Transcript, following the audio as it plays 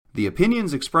The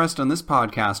opinions expressed on this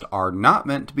podcast are not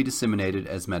meant to be disseminated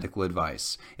as medical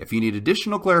advice. If you need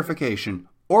additional clarification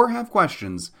or have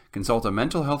questions, consult a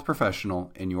mental health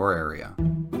professional in your area.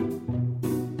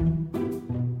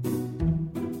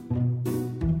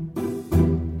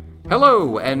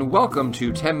 Hello, and welcome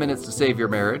to 10 Minutes to Save Your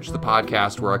Marriage, the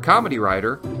podcast where a comedy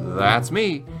writer, that's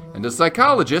me, and a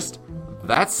psychologist,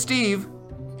 that's Steve.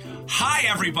 Hi,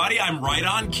 everybody. I'm right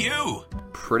on cue.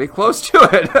 Pretty close to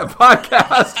it. A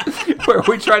podcast where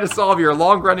we try to solve your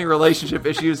long-running relationship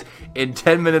issues in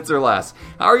 10 minutes or less.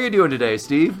 How are you doing today,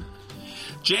 Steve?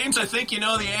 James, I think you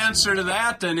know the answer to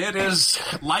that, and it is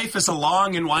life is a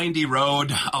long and windy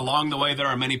road. Along the way, there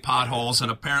are many potholes, and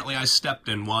apparently I stepped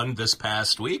in one this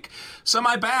past week. So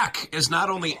my back is not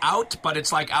only out, but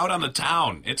it's like out on the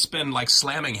town. It's been like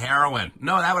slamming heroin.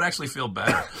 No, that would actually feel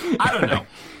better. I don't know.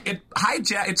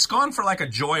 It's gone for like a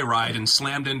joyride and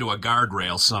slammed into a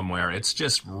guardrail somewhere. It's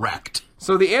just wrecked.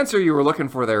 So the answer you were looking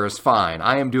for there is fine.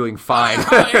 I am doing fine.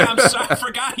 I'm sorry. I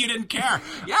forgot you didn't care.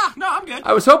 Yeah, no, I'm good.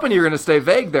 I was hoping you were going to stay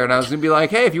vague there, and I was going to be like,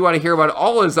 hey, if you want to hear about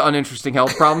all his uninteresting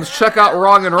health problems, check out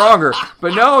Wrong and Wronger.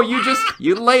 But no,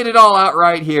 you laid it all out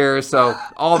right here, so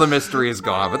all the mystery is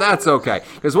gone. But that's okay,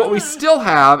 because what we still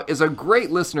have is a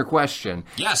great listener question.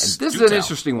 Yes, and this is an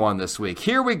interesting one this week.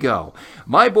 Here we go.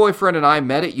 My boyfriend and I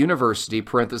met at university,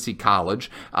 college,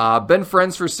 been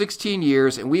friends for 16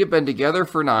 years, and we have been together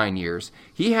for 9 years.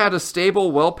 He had a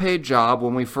stable, well-paid job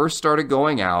when we first started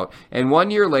going out, and 1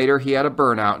 year later he had a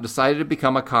burnout and decided to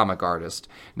become a comic artist.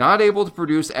 Not able to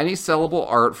produce any sellable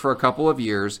art for a couple of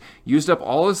years, used up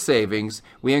all his savings,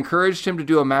 we encouraged him to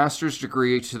do a master's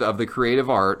degree of the creative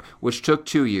art, which took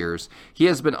 2 years. He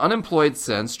has been unemployed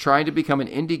since, trying to become an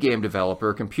indie game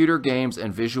developer, computer games,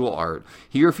 and visual art.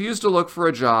 He refused to look for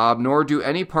a job, nor do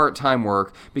any part-time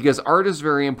work, because art is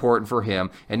very important for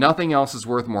him, and nothing else is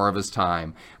worth more of his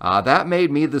time. That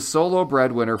made me the solo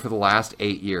breadwinner for the last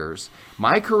 8 years.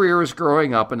 My career is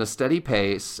growing up in a steady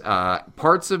pace,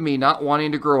 parts of me not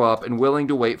wanting to grow up and willing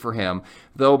to wait for him,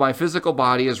 though my physical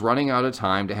body is running out of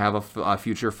time to have a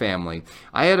future family.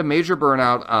 I had a major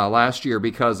burnout last year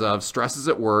because of stresses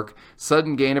at work,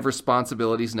 sudden gain of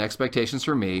responsibilities and expectations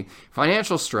from me,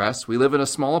 financial stress. We live in a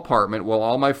small apartment while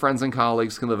all my friends and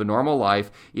colleagues can live a normal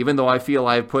life, even though I feel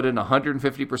I have put in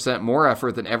 150% more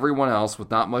effort than everyone else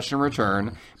with not much in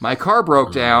return. My car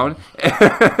broke down.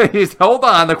 Hold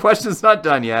on, the question's not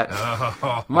done yet.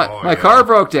 My car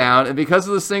broke down, and because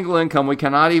of the single income, we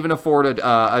cannot even afford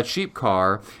a cheap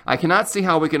car. I cannot see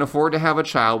how we can afford to have a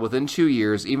child within 2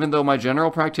 years, even though my general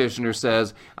practitioner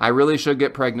says I really should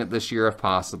get pregnant this year if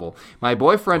possible. My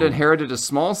boyfriend inherited a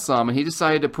small sum, and he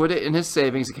decided to put it in his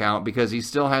savings account because he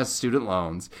still has student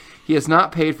loans. He has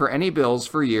not paid for any bills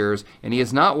for years, and he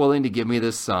is not willing to give me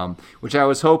this sum, which I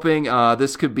was hoping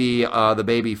this could be the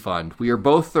baby fund. We are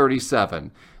both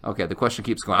 37. Okay, the question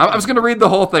keeps going. I was going to read the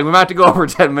whole thing. We might have to go over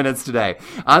 10 minutes today.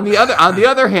 On the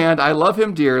other hand, I love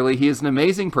him dearly. He is an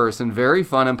amazing person, very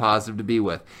fun and positive to be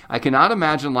with. I cannot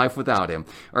imagine life without him,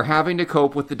 or having to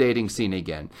cope with the dating scene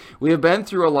again. We have been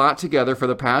through a lot together for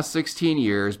the past 16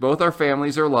 years. Both our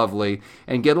families are lovely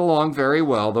and get along very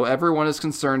well, though everyone is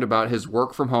concerned about his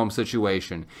work-from-home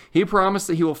situation. He promised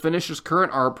that he will finish his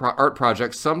current art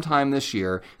project sometime this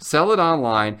year, sell it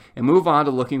online, and move on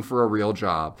to looking for a real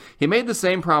job. He made the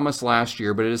same promise last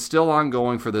year, but it is still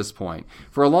ongoing for this point.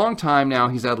 For a long time now,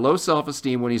 he's had low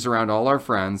self-esteem when he's around all our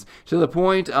friends, to the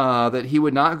point that he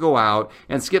would not go out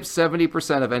and skip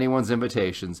 70% of anyone's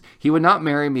invitations. He would not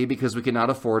marry me because we cannot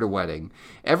afford a wedding.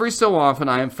 Every so often,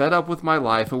 I am fed up with my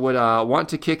life and would want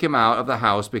to kick him out of the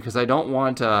house because I don't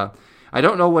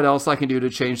know what else I can do to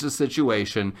change the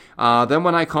situation. Then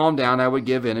when I calm down, I would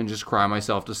give in and just cry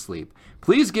myself to sleep.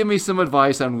 Please give me some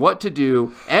advice on what to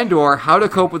do and or how to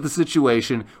cope with the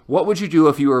situation. What would you do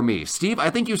if you were me? Steve, I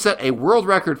think you set a world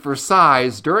record for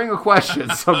size during a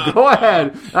question, so go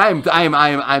ahead. I'm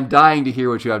dying to hear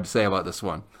what you have to say about this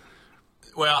one.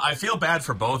 Well, I feel bad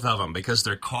for both of them because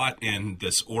they're caught in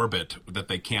this orbit that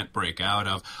they can't break out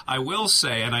of. I will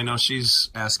say, and I know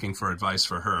she's asking for advice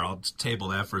for her, I'll table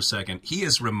that for a second, he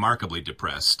is remarkably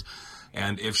depressed.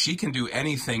 And if she can do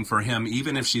anything for him,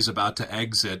 even if she's about to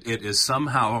exit, it is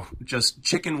somehow just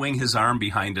chicken wing his arm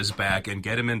behind his back and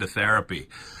get him into therapy.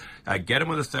 Get him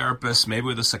with a therapist, maybe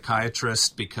with a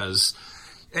psychiatrist, because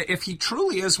if he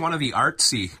truly is one of the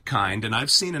artsy kind, and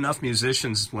I've seen enough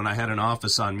musicians when I had an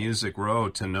office on Music Row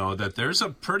to know that there's a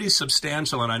pretty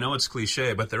substantial, and I know it's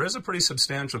cliche, but there is a pretty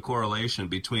substantial correlation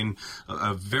between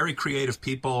very creative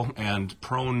people and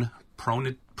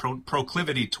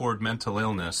proclivity toward mental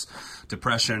illness,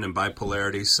 depression and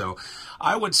bipolarity. So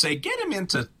I would say get him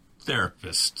into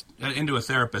into a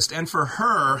therapist. And for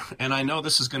her, and I know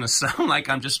this is going to sound like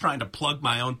I'm just trying to plug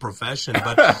my own profession,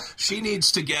 but she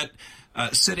needs to get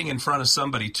sitting in front of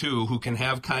somebody too who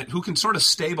can sort of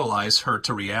stabilize her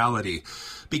to reality,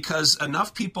 because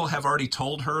enough people have already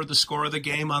told her the score of the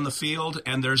game on the field,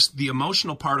 and there's the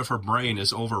emotional part of her brain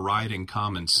is overriding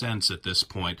common sense at this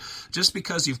point. Just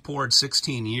because you've poured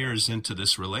 16 years into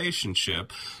this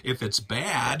relationship, if it's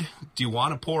bad, do you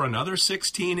want to pour another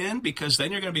 16 in? Because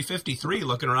then you're going to be 53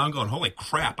 looking around going, holy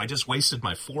crap, I just wasted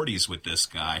my 40s with this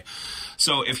guy.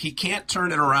 So if he can't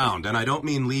turn it around, and I don't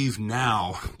mean leave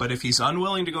now, but if he's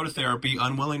unwilling to go to therapy,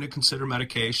 unwilling to consider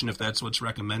medication, if that's what's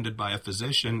recommended by a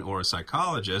physician or a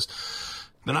psychologist,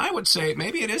 then I would say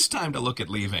maybe it is time to look at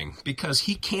leaving, because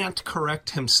he can't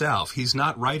correct himself. He's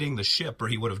not righting the ship, or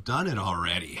he would have done it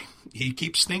already. He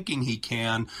keeps thinking he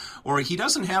can, or he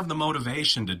doesn't have the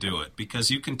motivation to do it because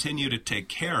you continue to take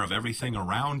care of everything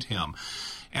around him.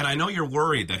 And I know you're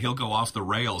worried that he'll go off the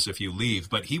rails if you leave,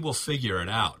 but he will figure it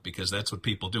out, because that's what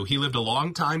people do. He lived a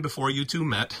long time before you two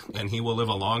met, and he will live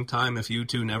a long time if you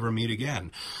two never meet again.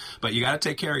 But you got to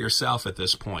take care of yourself at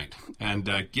this point,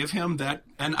 and give him that.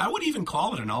 And I would even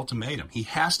call it an ultimatum. He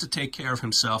has to take care of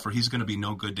himself, or he's going to be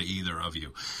no good to either of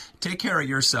you. Take care of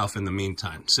yourself in the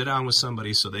meantime. Sit down with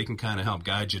somebody so they can kind of help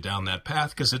guide you down that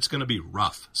path, because it's going to be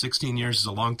rough. 16 years is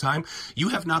a long time. You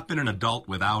have not been an adult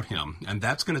without him, and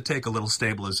that's going to take a little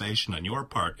stabilization on your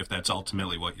part if that's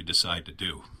ultimately what you decide to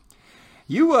do.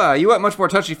 You went much more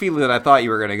touchy-feely than I thought you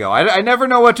were going to go. I never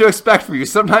know what to expect from you.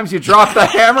 Sometimes you drop the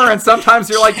hammer, and sometimes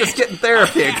you're like just getting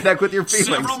therapy and connect with your feelings.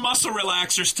 Several muscle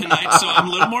relaxers tonight, so I'm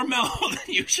a little more mellow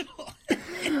than usual.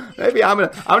 Maybe I'm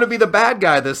gonna be the bad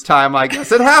guy this time. I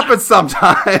guess it happens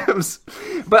sometimes.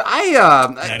 But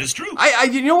that is true.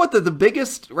 You know what the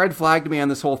biggest red flag to me on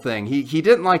this whole thing? He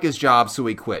didn't like his job, so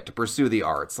he quit to pursue the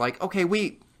arts. Like, okay,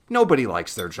 nobody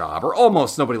likes their job, or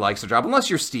almost nobody likes their job, unless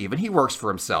you're Steve, and he works for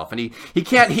himself, and he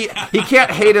can't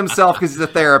hate himself because he's a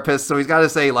therapist, so he's got to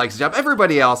say he likes his job.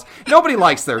 Everybody else, nobody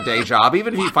likes their day job,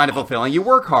 even if you find it fulfilling. You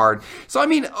work hard. So I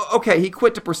mean, okay, he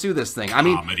quit to pursue this thing. I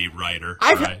mean, comedy writer.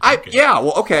 Okay. Yeah,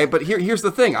 well, okay, but here's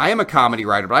the thing. I am a comedy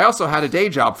writer, but I also had a day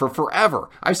job for forever.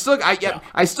 I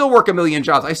still work a million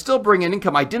jobs. I still bring in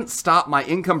income. I didn't stop my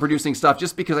income producing stuff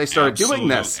just because I started doing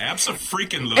this.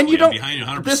 Absolutely. And you don't, I'm behind you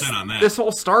 100% on that. This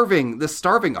whole starving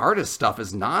artist stuff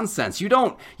is nonsense. You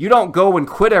don't go and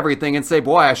quit everything and say,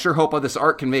 boy, I sure hope this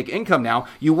art can make income now.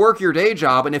 You work your day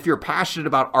job, and if you're passionate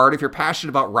about art, if you're passionate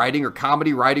about writing or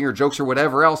comedy writing or jokes or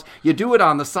whatever else, you do it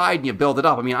on the side and you build it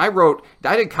up. I mean, I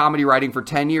did comedy writing for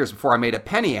 10 years before I made a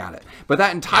penny at it. But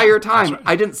that entire time, right,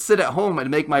 I didn't sit at home and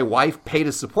make my wife pay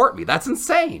to support me. That's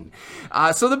insane.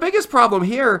 So the biggest problem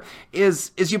here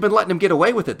is you've been letting him get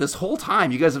away with it this whole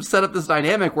time. You guys have set up this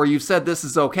dynamic where you've said this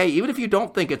is okay. Even if you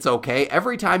don't think it's okay,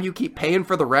 every time you keep paying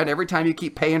for the rent, every time you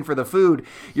keep paying for the food,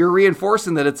 you're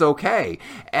reinforcing that it's okay.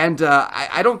 And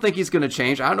I don't think he's going to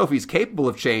change. I don't know if he's capable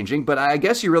of changing, but I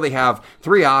guess you really have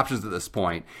three options at this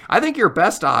point. I think your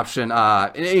best option,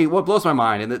 and what blows my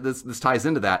mind, and this ties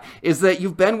into that, is that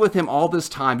you've been with him all this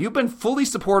time. You've been fully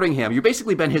supporting him. You've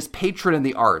basically been his patron in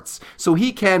the arts, so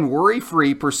he can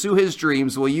worry-free pursue his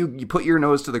dreams while you put your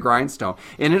nose to the grindstone.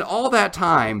 And in all that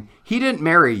time, he didn't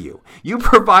marry you. You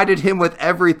provided him with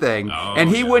everything, and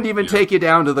he wouldn't even take you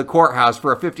down to the courthouse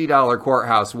for a $50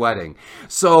 courthouse wedding.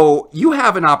 So you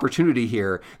have an opportunity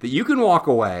here that you can walk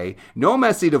away, no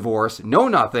messy divorce, no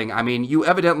nothing. I mean, you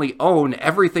evidently own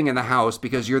everything in the house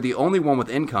because you're the only one with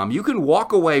income. You can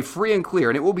walk away free and clear,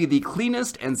 and it will be the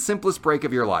cleanest and simplest break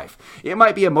of your life. It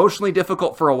might be emotionally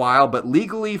difficult for a while, but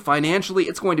legally, financially,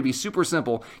 it's going to be super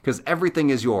simple because everything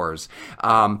is yours.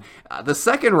 The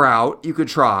second route you could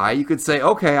try, you could say,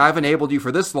 okay, I've enabled you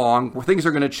for this long, things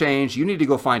are going to change, you need to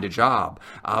go find a job.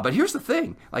 But here's the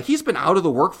thing, like, he's been out of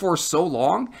the workforce so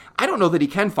long, I don't know that he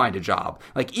can find a job.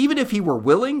 Like, even if he were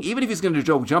willing, even if he's going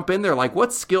to jump in there, like,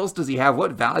 what skills does he have?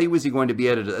 What value is he going to be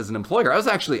at as an employer? I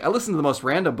listened to the most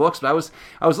random books, but I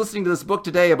was listening to this book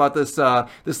today about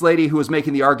this lady who was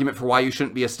making the argument for why you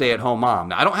shouldn't be a stay-at-home mom.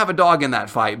 Now, I don't have a dog in that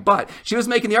fight, but she was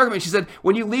making the argument. She said,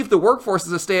 when you leave the workforce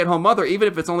as a stay-at-home mother, even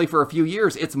if it's only for a few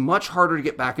years, it's much harder to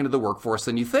get back into the workforce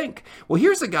than you think. Well,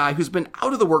 here's a guy who's been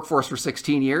out of the workforce for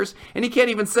 16 years, and he can't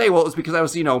even say, well, it was because I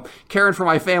was, caring for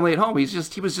my family at home.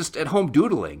 He was just at home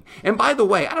doodling. And by the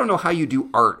way, I don't know how you do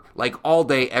art like all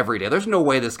day, every day. There's no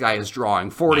way this guy is drawing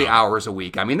 40 hours a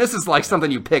week. I mean, this is like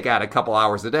something you pick at a couple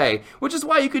hours a day, which is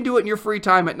why you can do it in your free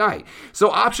time at night. So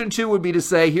option 2 would be to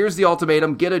say, here's the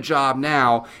ultimatum, get a job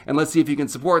now, and let's see if you can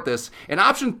support this. And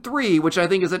option 3, which I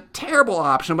think is a terrible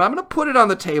option, but I'm going to put it on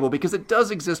the table because it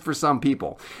does exist for some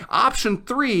people. Option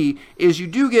 3 is you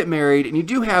do get married, married and you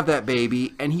do have that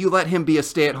baby and you let him be a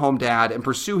stay-at-home dad and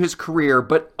pursue his career,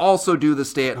 but also do the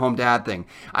stay-at-home dad thing.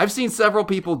 I've seen several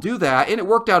people do that, and it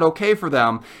worked out okay for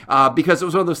them because it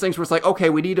was one of those things where it's like, okay,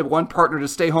 we need one partner to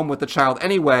stay home with the child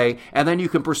anyway, and then you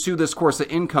can pursue this course of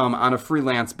income on a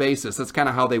freelance basis. That's kind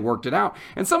of how they worked it out.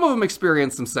 And some of them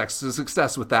experienced some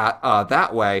success with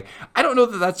that way. I don't know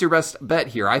that that's your best bet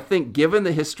here. I think given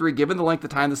the history, given the length of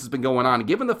time this has been going on, and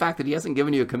given the fact that he hasn't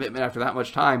given you a commitment after that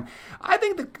much time, I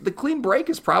think the clean break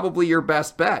is probably your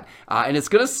best bet. And it's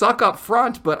going to suck up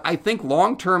front, but I think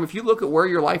long term, if you look at where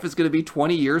your life is going to be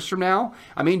 20 years from now,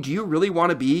 I mean, do you really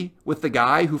want to be with the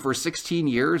guy who for 16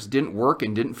 years didn't work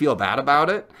and didn't feel bad about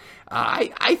it?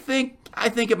 I think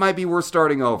it might be worth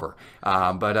starting over.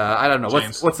 But I don't know.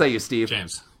 James, what say you, Steve?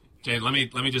 James, let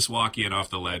me just walk you in off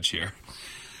the ledge here.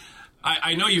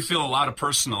 I know you feel a lot of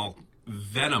personal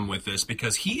venom with this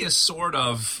because he is sort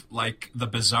of like the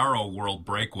Bizarro World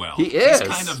Breakwell. He is. He's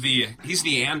kind of he's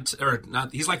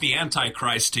like the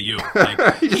Antichrist to you.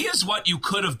 Like, he is what you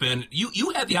could have been. You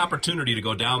had the opportunity to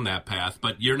go down that path,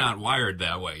 but you're not wired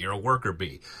that way. You're a worker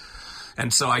bee.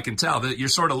 And so I can tell that you're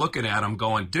sort of looking at him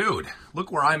going, dude,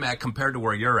 look where I'm at compared to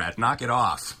where you're at. Knock it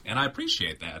off. And I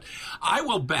appreciate that. I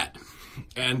will bet.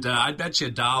 And I bet you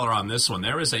 $1 on this one.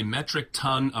 There is a metric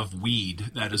ton of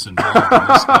weed that is involved in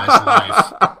this guy's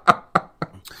life.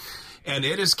 And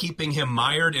it is keeping him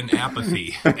mired in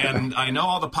apathy. And I know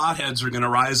all the potheads are going to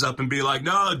rise up and be like,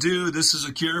 no, dude, this is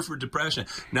a cure for depression.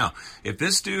 No, if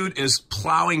this dude is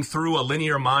plowing through a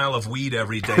linear mile of weed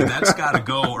every day, that's got to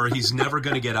go or he's never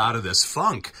going to get out of this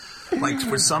funk. Like,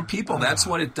 for some people, that's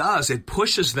what it does. It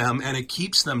pushes them and it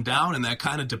keeps them down in that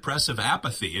kind of depressive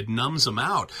apathy. It numbs them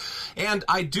out. And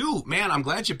I'm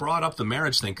glad you brought up the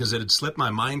marriage thing because it had slipped my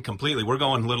mind completely. We're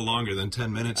going a little longer than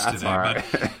 10 minutes that's today. All right.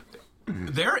 But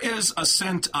there is a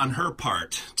scent on her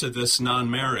part to this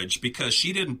non-marriage because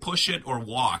she didn't push it or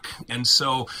walk. And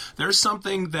so there's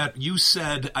something that you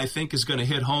said I think is going to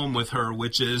hit home with her,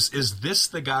 which is this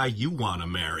the guy you want to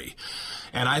marry?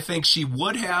 And I think she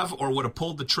would have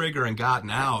pulled the trigger and gotten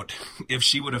out if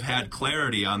she would have had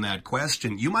clarity on that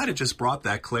question. You might have just brought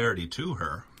that clarity to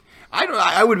her.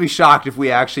 I would be shocked if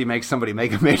we actually make somebody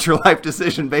make a major life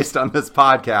decision based on this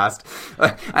podcast.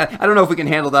 I don't know if we can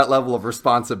handle that level of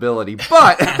responsibility,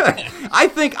 but I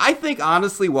think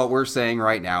honestly what we're saying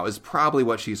right now is probably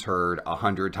what she's heard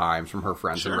 100 times from her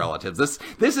friends and relatives.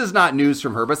 This is not news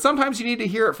from her, but sometimes you need to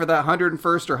hear it for that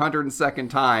 101st or 102nd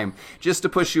time just to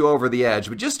push you over the edge.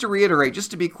 But just to reiterate,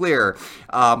 just to be clear,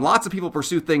 lots of people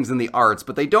pursue things in the arts,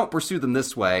 but they don't pursue them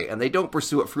this way, and they don't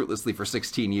pursue it fruitlessly for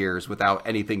 16 years without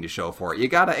anything to show for it. You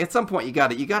gotta, at some point, you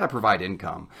gotta provide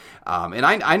income. And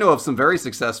I know of some very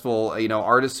successful,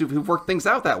 artists who've worked things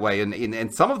out that way,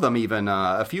 and some of them even,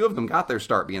 a few of them got their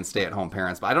start being stay-at-home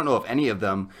parents. But I don't know of any of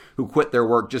them who quit their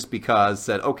work just because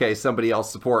said, okay, somebody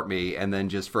else support me, and then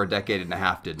just for a decade and a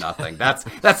half did nothing.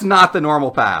 That's not the normal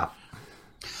path.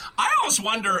 I always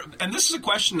wonder, and this is a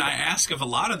question I ask of a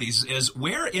lot of these, is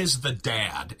where is the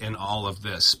dad in all of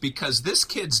this? Because this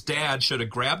kid's dad should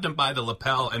have grabbed him by the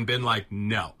lapel and been like,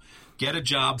 no. Get a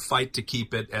job, fight to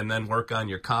keep it, and then work on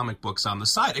your comic books on the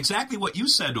side. Exactly what you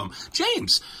said to him.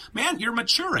 James, man, you're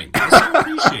maturing. I so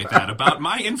appreciate that about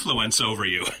my influence over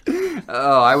you.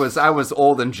 Oh, I was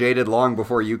old and jaded long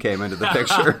before you came into the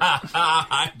picture.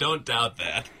 I don't doubt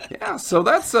that. Yeah, so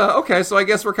that's okay. So I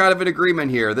guess we're kind of in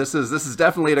agreement here. This is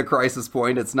definitely at a crisis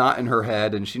point. It's not in her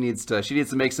head, and she needs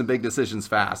to make some big decisions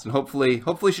fast. And hopefully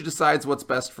she decides what's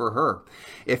best for her.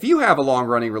 If you have a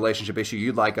long-running relationship issue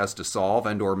you'd like us to solve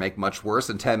and/or make much worse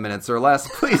in 10 minutes or less,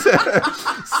 please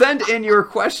send in your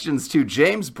questions to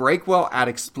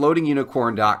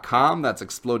jamesbreakwell@explodingunicorn.com. That's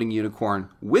Exploding Unicorn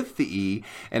with the E.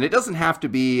 And it doesn't have to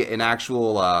be an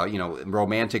actual,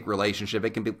 romantic relationship. It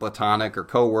can be platonic or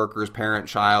coworkers, parent,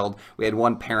 child. We had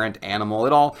one parent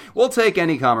animal. We'll take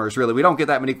any comers, really. We don't get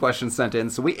that many questions sent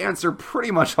in, so we answer pretty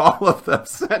much all of them.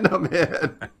 Send them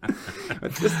in.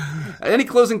 Any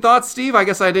closing thoughts, Steve? I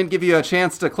guess I didn't give you a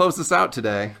chance to close this out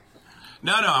today.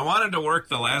 No, I wanted to work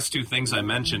the last two things I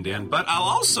mentioned in, but I'll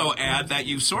also add that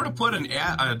you sort of put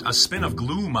a spin of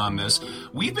gloom on this.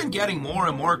 We've been getting more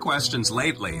and more questions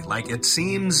lately. Like, it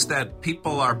seems that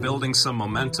people are building some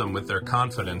momentum with their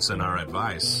confidence in our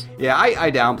advice. Yeah,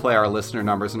 I downplay our listener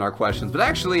numbers and our questions, but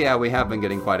actually, yeah, we have been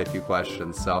getting quite a few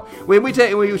questions. So we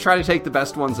try to take the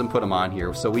best ones and put them on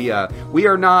here. So we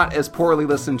are not as poorly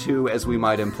listened to as we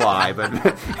might imply, but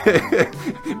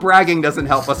bragging doesn't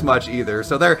help us much either.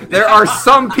 So there are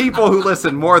some people who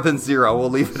listen, more than zero. We'll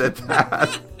leave it at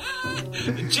that.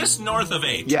 Just north of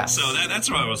 8. Yes. So that's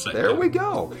what I will say. There we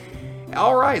go.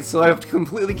 All right, so I've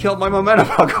completely killed my momentum.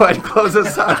 I'll go ahead and close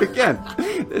this out again.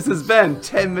 This has been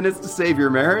 10 Minutes to Save Your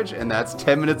Marriage, and that's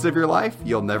 10 minutes of your life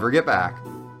you'll never get back.